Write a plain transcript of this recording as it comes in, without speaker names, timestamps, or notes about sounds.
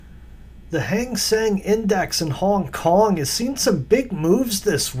The Hang Seng Index in Hong Kong has seen some big moves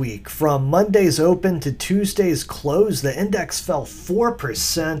this week. From Monday's open to Tuesday's close, the index fell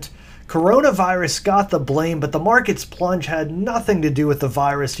 4%. Coronavirus got the blame, but the market's plunge had nothing to do with the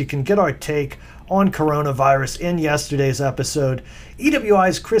virus. You can get our take on coronavirus in yesterday's episode.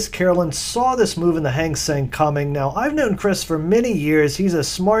 EWI's Chris Carolyn saw this move in the Hang Seng coming. Now, I've known Chris for many years. He's a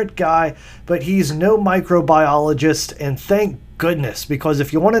smart guy, but he's no microbiologist, and thank goodness, because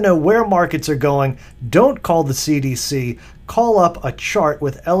if you want to know where markets are going, don't call the CDC. Call up a chart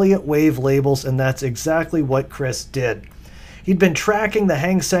with Elliott wave labels, and that's exactly what Chris did. He'd been tracking the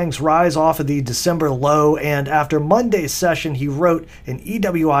Hang Seng's rise off of the December low, and after Monday's session, he wrote in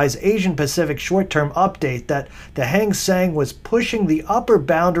EWI's Asian Pacific short-term update that the Hang Seng was pushing the upper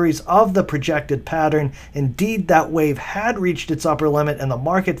boundaries of the projected pattern. Indeed, that wave had reached its upper limit, and the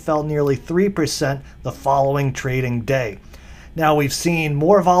market fell nearly 3% the following trading day. Now, we've seen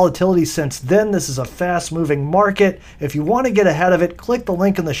more volatility since then. This is a fast-moving market. If you want to get ahead of it, click the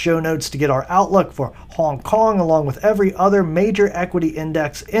link in the show notes to get our outlook for Hong Kong, along with every other major equity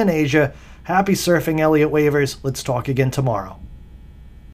index in Asia. Happy surfing, Elliott Wavers. Let's talk again tomorrow.